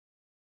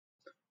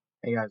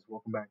Hey guys,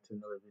 welcome back to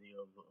another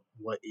video of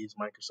What is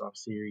Microsoft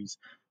series.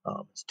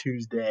 It's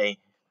Tuesday,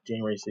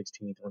 January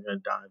 16th, and we're going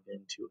to dive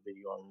into a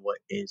video on what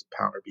is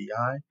Power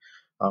BI.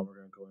 We're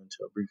going to go into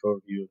a brief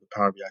overview of the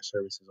Power BI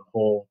service as a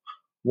whole,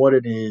 what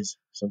it is,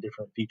 some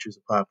different features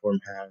the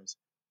platform has,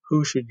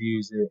 who should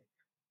use it,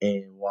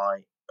 and why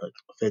it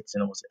fits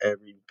in almost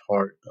every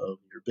part of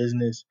your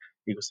business,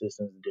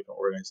 ecosystems, and different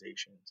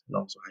organizations, and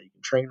also how you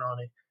can train on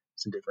it,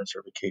 some different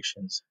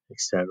certifications,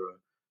 etc.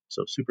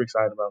 So super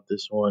excited about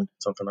this one.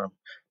 Something I'm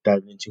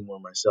diving into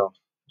more myself.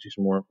 Do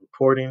some more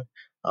reporting.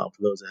 For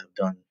those that have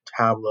done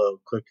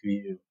Tableau,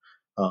 QlikView,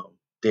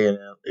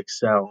 data,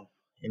 Excel,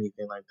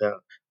 anything like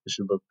that, this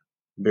should look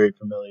very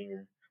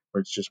familiar,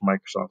 or it's just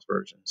Microsoft's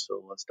version.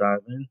 So let's dive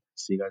in.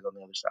 See you guys on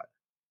the other side.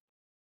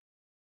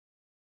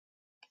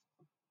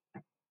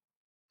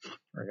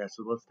 All right, guys.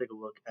 So let's take a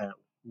look at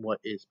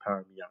what is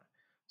Power BI.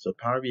 So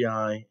Power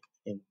BI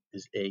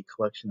is a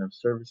collection of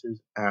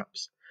services,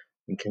 apps,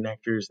 and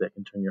connectors that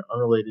can turn your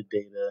unrelated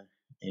data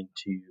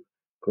into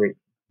great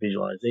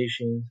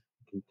visualizations.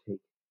 It can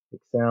take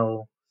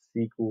Excel,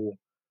 SQL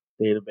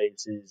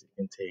databases. It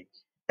can take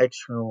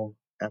external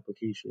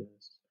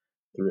applications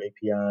through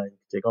API. It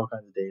can take all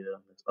kinds of data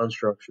that's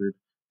unstructured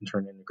and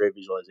turn into great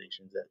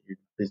visualizations that your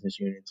business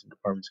units and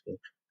departments can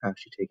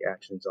actually take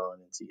actions on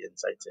and see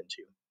insights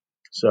into.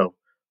 So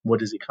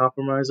what is it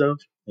comprised of?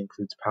 It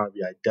includes Power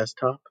BI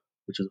Desktop,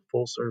 which is a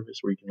full service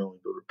where you can not only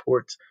build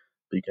reports,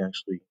 but you can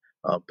actually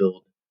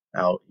build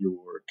out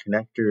your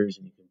connectors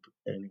and you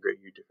can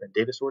integrate your different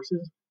data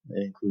sources.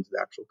 It includes the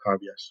actual Power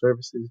BI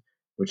services,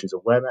 which is a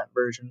web app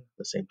version,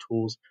 the same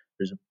tools.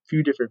 There's a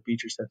few different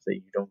feature sets that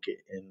you don't get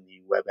in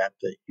the web app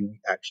that you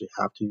actually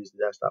have to use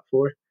the desktop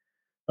for.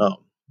 And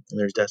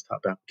there's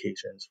desktop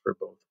applications for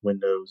both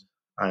Windows,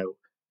 iOS,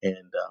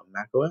 and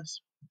Mac OS.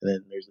 And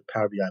then there's the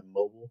Power BI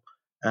mobile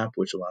app,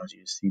 which allows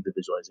you to see the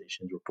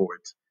visualizations,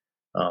 reports,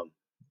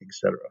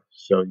 etc.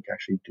 So you can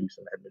actually do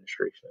some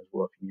administration as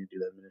well if you need to do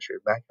the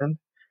administrative backend.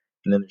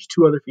 And then there's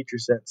two other feature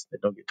sets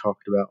that don't get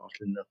talked about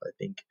often enough, I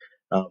think,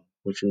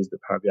 which is the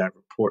Power BI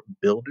Report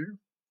Builder,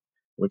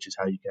 which is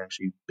how you can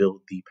actually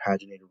build the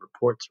paginated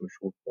reports, which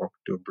we'll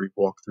do a brief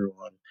walkthrough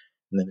on.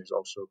 And then there's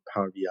also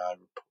Power BI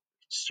Report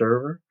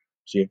Server.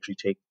 So you actually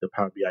take the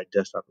Power BI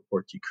desktop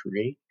reports you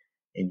create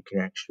and you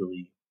can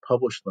actually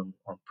publish them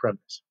on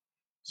premise.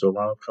 So a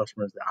lot of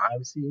customers that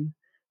I've seen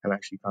have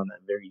actually found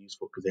that very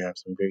useful because they have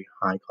some very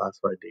high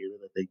classified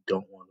data that they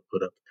don't want to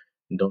put up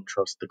and don't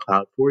trust the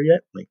cloud for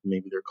yet. Like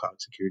maybe their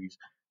cloud securities,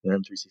 their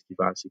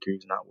M365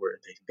 security is not where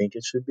they think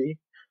it should be.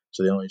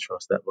 So they only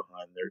trust that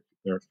behind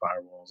their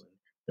firewalls and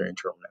their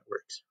internal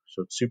networks.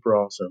 So it's super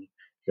awesome.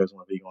 If you guys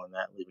want to be on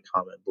that, leave a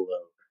comment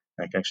below.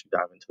 I can actually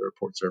dive into the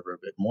report server a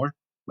bit more.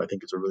 But I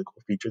think it's a really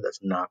cool feature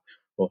that's not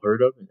well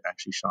heard of. It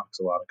actually shocks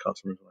a lot of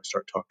customers when I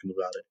start talking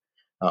about it.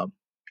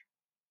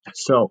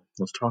 So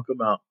let's talk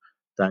about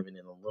diving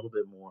in a little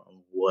bit more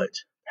on what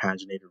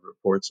paginated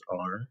reports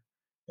are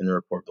in the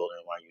report builder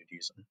and why you'd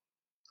use them.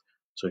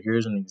 So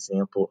here's an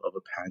example of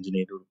a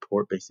paginated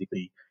report.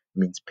 Basically, it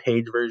means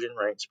page version,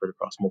 right? Spread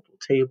across multiple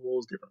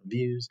tables, different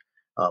views.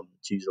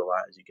 It's used a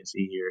lot, as you can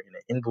see here, in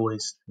an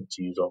invoice. It's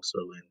used also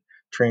in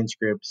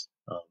transcripts.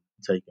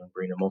 So you can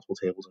bring in multiple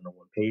tables into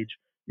one page.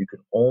 You can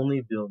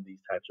only build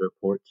these types of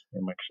reports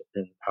in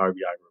Power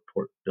BI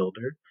Report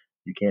Builder.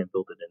 You can't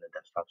build it in a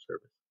desktop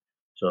service.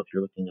 So if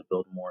you're looking to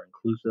build more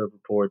inclusive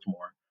reports,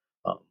 more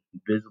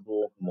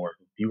visible, more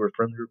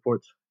viewer-friendly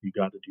reports, you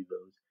got to do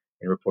those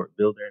in Report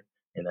Builder,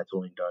 and that's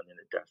only done in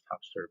a desktop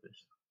service.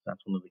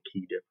 That's one of the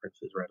key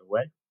differences right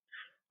away.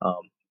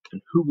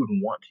 And who would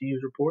want to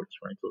use reports,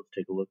 right? So let's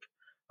take a look.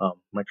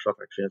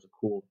 Microsoft actually has a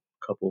cool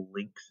couple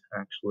links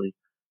actually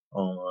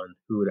on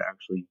who would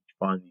actually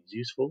find these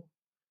useful,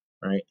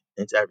 right?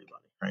 It's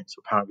everybody, right?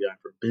 So Power BI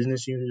for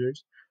business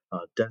users,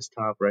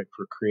 desktop, right,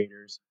 for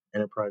creators,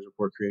 enterprise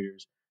report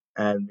creators,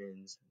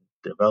 admins,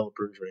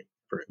 developers, right,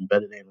 for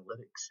embedded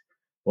analytics.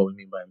 What we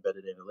mean by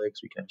embedded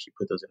analytics, we can actually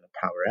put those into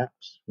Power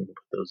Apps. We can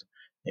put those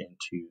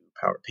into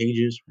Power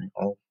Pages, right,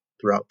 all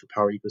throughout the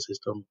Power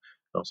ecosystem.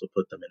 We also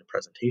put them into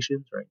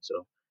presentations, right?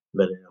 So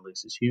embedded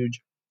analytics is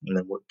huge. And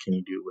then what can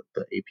you do with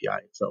the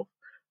API itself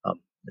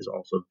is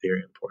also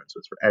very important. So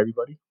it's for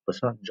everybody, but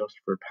it's not just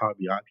for Power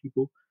BI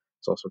people.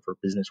 It's also for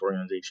business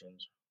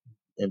organizations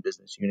and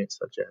business units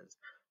such as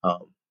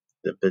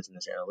the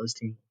business analyst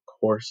team, of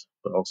course,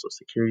 but also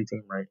security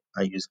team, right?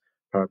 I use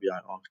Power BI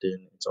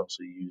often. It's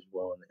also used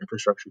well in the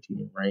infrastructure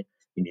team, right?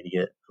 You need to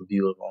get a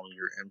view of all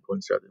your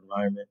endpoints throughout the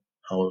environment,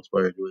 how it's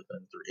wired with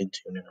them through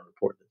Intune and a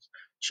report that's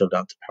shoved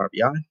out to Power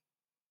BI.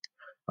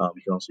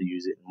 You can also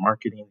use it in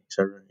marketing,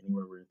 etc.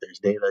 Anywhere where there's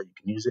data, you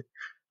can use it.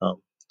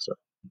 So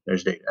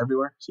there's data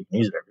everywhere, so you can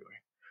use it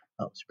everywhere.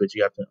 But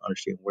you have to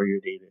understand where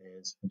your data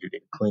is. Is your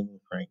data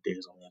clean? Right? Data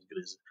is only as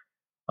good as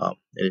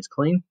it is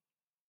clean.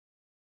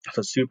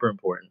 So super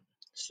important.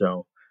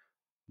 So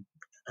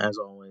as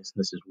always,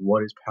 this is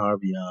what is Power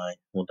BI.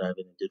 We'll dive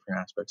into different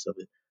aspects of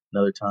it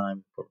another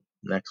time. For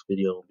next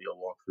video will be a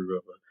walkthrough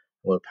of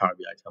what a Power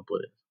BI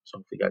template is. So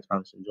if you guys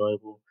found this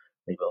enjoyable,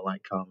 leave a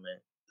like,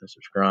 comment, and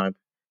subscribe.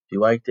 If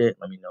you liked it,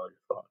 let me know your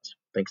thoughts.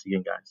 Thanks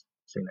again, guys.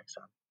 See you next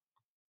time.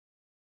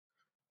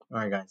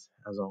 Alright, guys,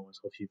 as always,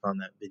 hope you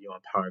found that video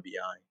on Power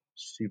BI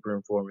super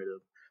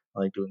informative. I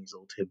like doing these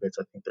little tidbits.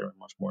 I think they're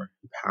much more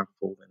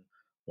impactful than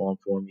long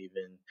form,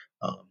 even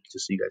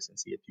just so you guys can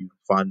see if you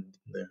find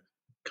the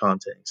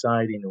content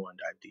exciting and want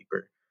to dive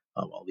deeper.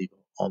 I'll leave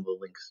all the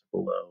links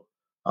below.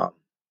 Um,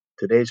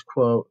 Today's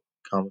quote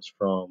comes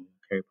from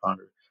Harry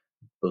Potter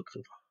Book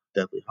of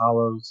Deathly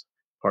Hallows,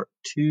 Part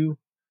 2.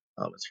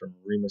 It's from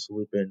Remus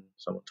Lupin,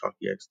 so I'm going to talk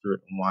you guys through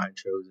it and why I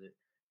chose it.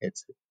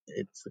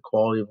 It's the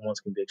quality of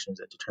one's convictions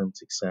that determines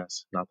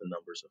success, not the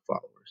numbers of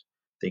followers.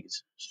 I think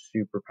it's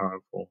super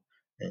powerful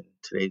in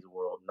today's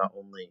world, not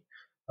only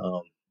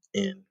um,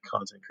 in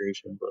content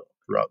creation, but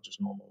throughout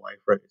just normal life,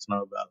 right? It's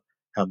not about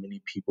how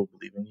many people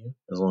believe in you,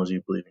 as long as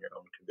you believe in your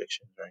own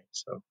convictions, right?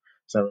 So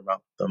it's not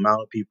about the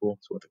amount of people,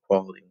 it's what the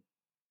quality,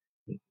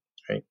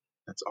 right?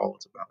 That's all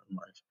it's about in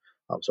life.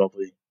 So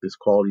hopefully this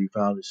quality you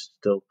found is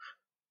still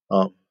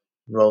um,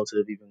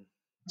 relative even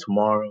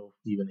tomorrow,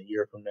 even a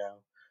year from now.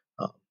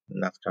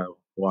 And that's kind of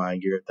why I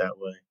gear it that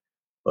way.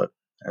 But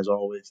as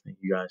always, thank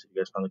you guys. If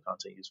you guys found the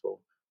content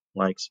useful,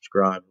 like,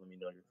 subscribe, let me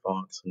know your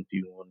thoughts. And if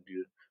you want to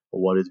do a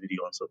what is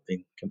video on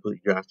something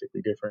completely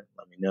drastically different,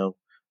 let me know.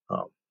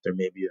 There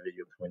may be a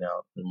video coming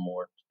out in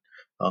more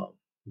um,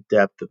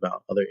 depth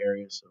about other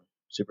areas. So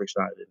super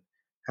excited.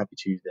 Happy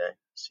Tuesday.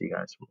 See you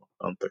guys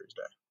on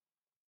Thursday.